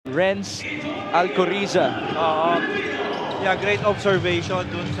Renz Alcoriza. Yeah, great observation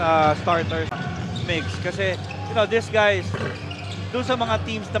dun sa starters mix. Kasi, you know, these guys, dun sa mga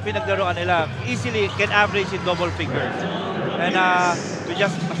teams na pinaglaruan nila, easily can average in double figures. And we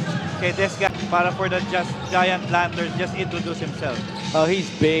just, okay, this guy, para for the giant lantern, just introduce himself. Oh,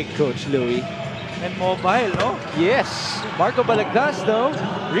 he's big, Coach Louis. And mobile, no? Yes. Marco Balagtas, though,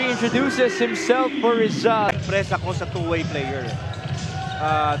 reintroduces himself for RIZAL. Impress ako sa two-way player.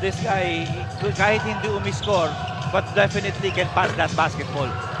 This guy, kahit hindi umiscore, but definitely can pass that basketball.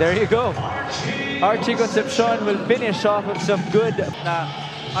 There you go. Archie Concepcion will finish off of some good. Na,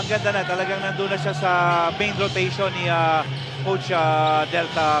 ang ganda na, talagang nandun na siya sa main rotation ni Coach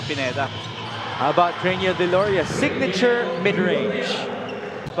Delta Pineda. How about Trenia Deloria? Signature mid-range.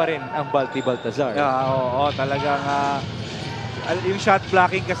 Pa rin ang Balti Baltazar. Oo, talagang yung shot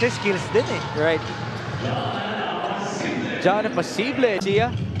blocking kasi skills din eh. Right. John Pasible. Sia,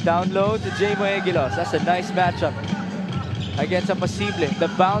 down low to Jay Moegilos. That's a nice matchup against Pasible.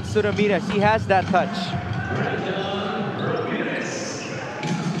 The bounce to Ramirez. He has that touch.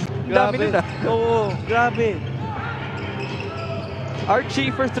 Grabe. Oo, grabe.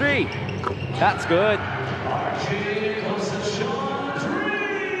 Archie for 3. That's good.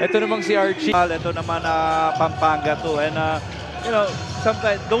 Ito namang si Archie. Ito naman Pampanga to. And you know,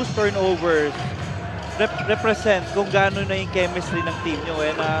 sometimes those turnovers represent kung gaano na yung chemistry ng team nyo.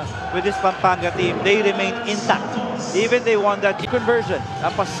 And with this Pampanga team, they remain intact. Even they won that conversion.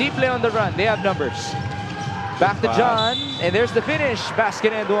 Pasible on the run. They have numbers. Back to John. And there's the finish. Basket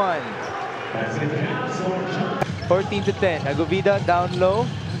and one. 14-10. Agovida down low.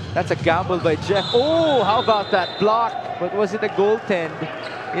 That's a gamble by Jeff. Oh, how about that block? But was it a goaltend?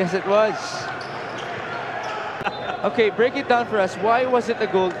 Yes, it was. Okay, break it down for us. Why was it a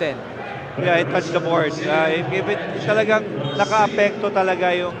goaltend? Yeah, it touched the board. If it talagang naka-apekto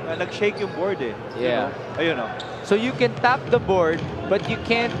talaga yung nag-shake yung board eh. Yeah. You know? Ayun oh. So you can tap the board, but you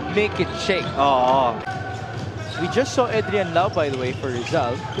can't make it shake. Oo. We just saw Adrian Lau, by the way, for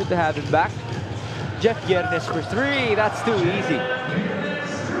RIZAL. Good to have him back. Jeff Yernes for 3. That's too easy.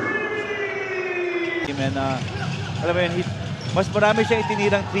 And alam mo yun, mas marami siyang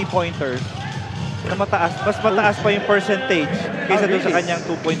itinirang 3-pointers na mataas. Mas mataas pa yung percentage kaysa doon sa kanyang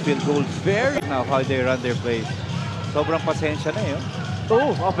 2-point field goals. Very. Now, how they run their plays. Sobrang pasensya na yun.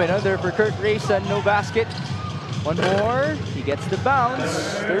 Oh, up and under for Kurt Rayson. No basket. One more. He gets the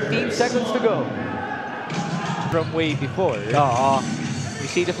bounce. 13 seconds to go. From way before. You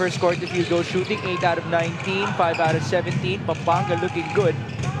see the first quarter field goal shooting. 8 out of 19. 5 out of 17. Pampanga looking good.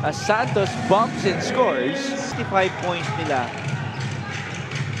 As Santos bumps and scores. 65 points nila.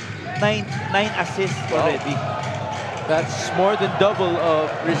 9 assists already. That's more than double of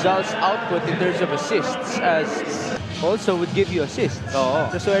RIZAL's output in terms of assists, as also would give you assists.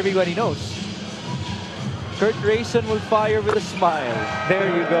 Just so everybody knows. Kurt Rayson will fire with a smile. There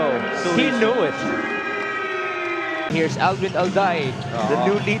you go. So he knew it. Here's Alvin Alday, the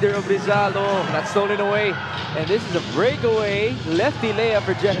new leader of RIZAL. Oh, that's stolen away. And this is a breakaway lefty layup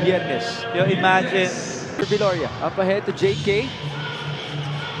for Jeff Yernes. You imagine. For Viloria, up ahead to JK.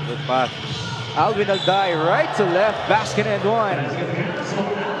 Good pass. Alvin Alday, right to left, basket and one.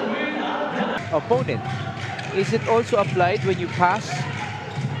 Opponent. Is it also applied when you pass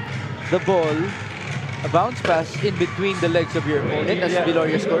the ball, a bounce pass in between the legs of your opponent as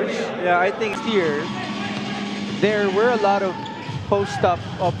Viloria scores? Yeah, I think here there were a lot of post-up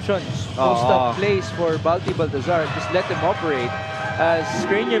options, post-up plays for Balti Baltazar. Just let them operate as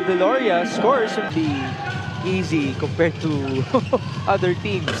Trenia Deloria scores the easy compared to other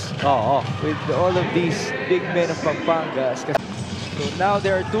teams. With all of these big men of Pampanga. So now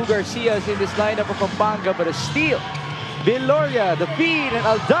there are 2 Garcias in this lineup of Pampanga, but a steal. Viloria, the feed, and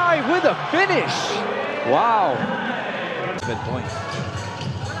Alday with a finish. Wow. good point.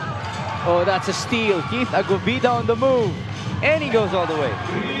 Oh, that's a steal. Keith Agovida on the move. And he goes all the way.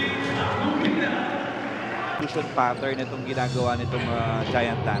 Fusion pattern itong ginagawa nitong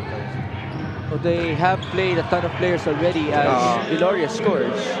Giant Lanterns. Well, they have played a ton of players already as Viloria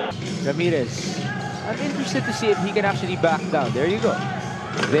scores. Ramirez. I'm interested to see if he can actually back down. There you go.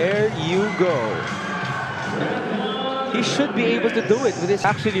 There you go. He should be able to do it. But this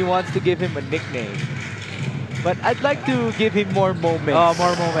actually wants to give him a nickname. But I'd like to give him more moments. Oh,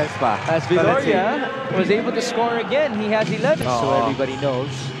 more moments pa. As Viloria was able to score again, he has 11. So everybody knows.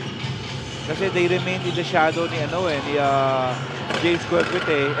 Kasi they remain in the shadow ni James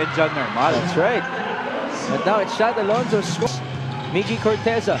Guerguete and John Normal. That's right. But now it's Shad Alonso scores. Miggy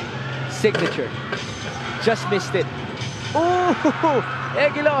Corteza, signature. Just missed it. Ooh!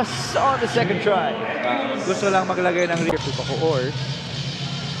 Egilos on the second try. Gusto lang maglagay ng or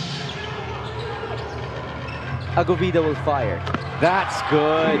Agovida will fire. That's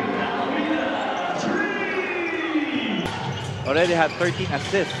good. Already had 13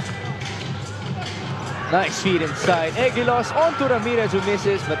 assists. Nice feed inside. Egilos onto Ramirez, who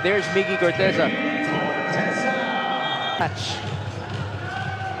misses, but there's Miggy Corteza.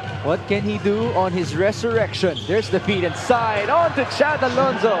 What can he do on his resurrection? There's the feed inside onto Chad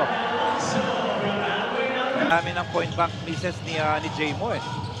Alonzo. Dami ng point back misses ni J-Mo eh.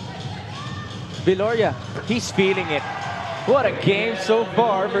 Viloria, he's feeling it. What a game so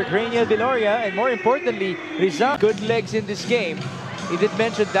far for Cranial Viloria, and more importantly, Rizal. Good legs in this game. He did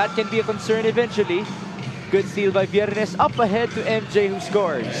mention that can be a concern eventually. Good steal by Viernes, up ahead to MJ, who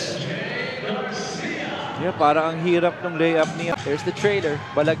scores. Yeah, parang ang hirap ng layup niya. There's the trailer,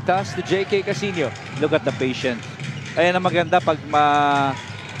 balagtas to JK Casino. Look at the patience. Ayan ang maganda pag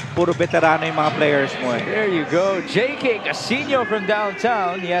puro veterano yung mga players mo eh. There you go, JK Casino from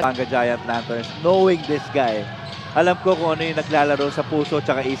downtown. Yes. Pampanga Giant Lanterns, knowing this guy, alam ko kung ano yung naglalaro sa puso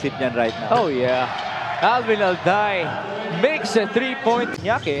tsaka isip niyan right now. Oh yeah. Alvin Alday makes a three-point.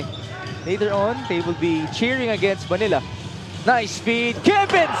 Nyake, later on, they will be cheering against Manila. Nice feed.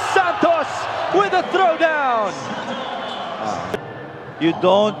 Kevin Santos with a throwdown. You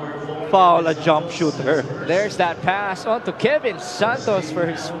don't foul a jump shooter. There's that pass on to Kevin Santos for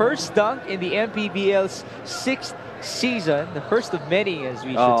his first dunk in the MPBL's 6th season. The first of many, as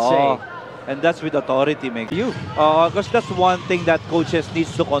we should say. And that's with authority, make you. Because that's one thing that coaches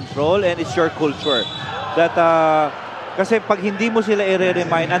needs to control, and it's your culture. That kasi pag hindi mo sila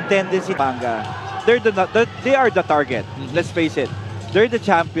i-remind, ang tendency Pampanga, they are the target. Let's face it. They're the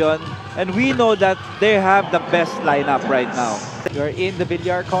champion, and we know that they have the best lineup right now. You're in the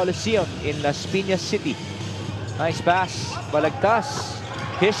Villar Coliseum in Las Piñas City. Nice pass, balagtas.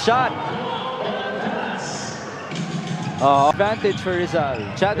 His shot. Advantage for Rizal.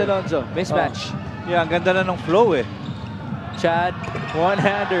 Chad Alonzo, mismatch. Yeah, ang ganda na ng flow eh. Chad,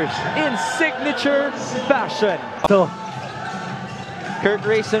 one-handers in signature fashion. So, Kurt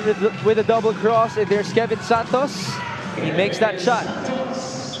Rayson with a double cross, and there's Kevin Santos. He makes that shot.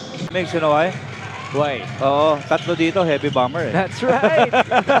 Makes, you know why? Why? Tatlo dito, heavy bomber eh. That's right.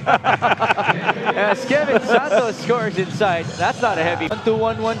 As Kevin Santos scores inside, that's not a heavy.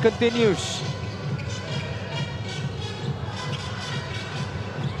 1-2-1-1 continues.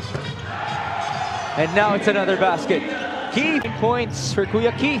 And now it's another basket. Keith points for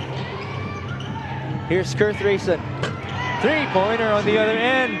Kuya Keith. Here's Kurt Rayson. Three-pointer on the other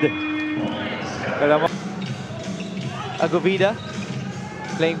end. Agovida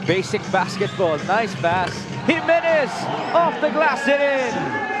playing basic basketball. Nice pass. Jimenez off the glass and in.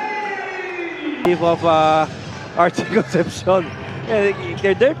 Team of Archie Concepcion.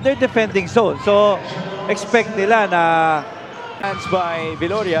 They're defending zone. So expect nila na hands by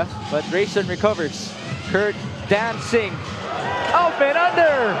Viloria, but Rayson recovers. Kurt dancing. Up and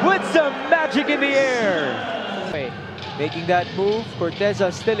under with some magic in the air. Making that move,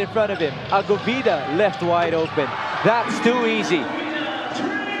 Corteza still in front of him. Agovida left wide open. That's too easy.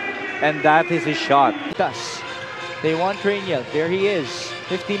 And that is his shot. Thus, they want Cranial. There he is.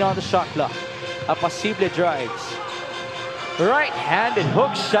 15 on the shot clock. Apacible drives. Right-handed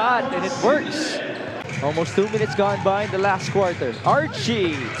hook shot, and it works. Almost 2 minutes gone by in the last quarter.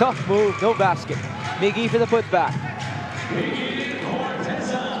 Archie, tough move, no basket. Miggy for the putback.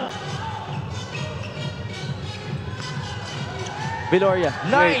 Viloria,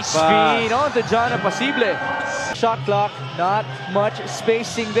 nice feed onto John Apacible. Shot clock, not much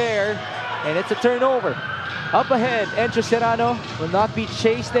spacing there, and it's a turnover. Up ahead, Encho Serrano will not be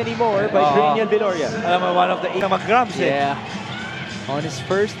chased anymore by Cranial Viloria. Alam mo, one of the mag-grabs eh. Yeah, on his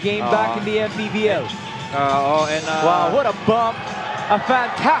first game back in the MPBL. Wow, what a bump. A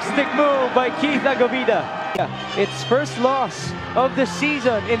fantastic move by Keith Agovida. It's first loss of the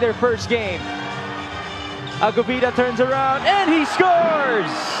season in their first game. Agovida turns around and he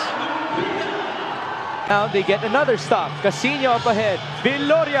scores! Now they get another stop. Casino up ahead.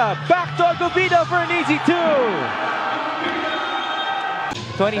 Viloria back to Agovida for an easy two.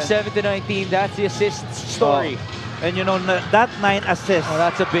 27-19, that's the assists story. And you know, that 9 assists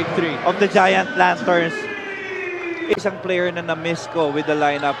that's a big three of the Giant Lanterns. Isang player na na-miss ko with the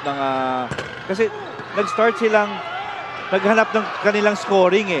lineup ng kasi nag-start silang naghanap ng kanilang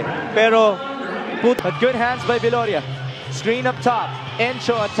scoring eh. Pero but good hands by Viloria. Screen up top.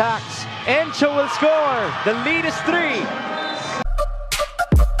 Encho attacks. Encho will score. The lead is 3.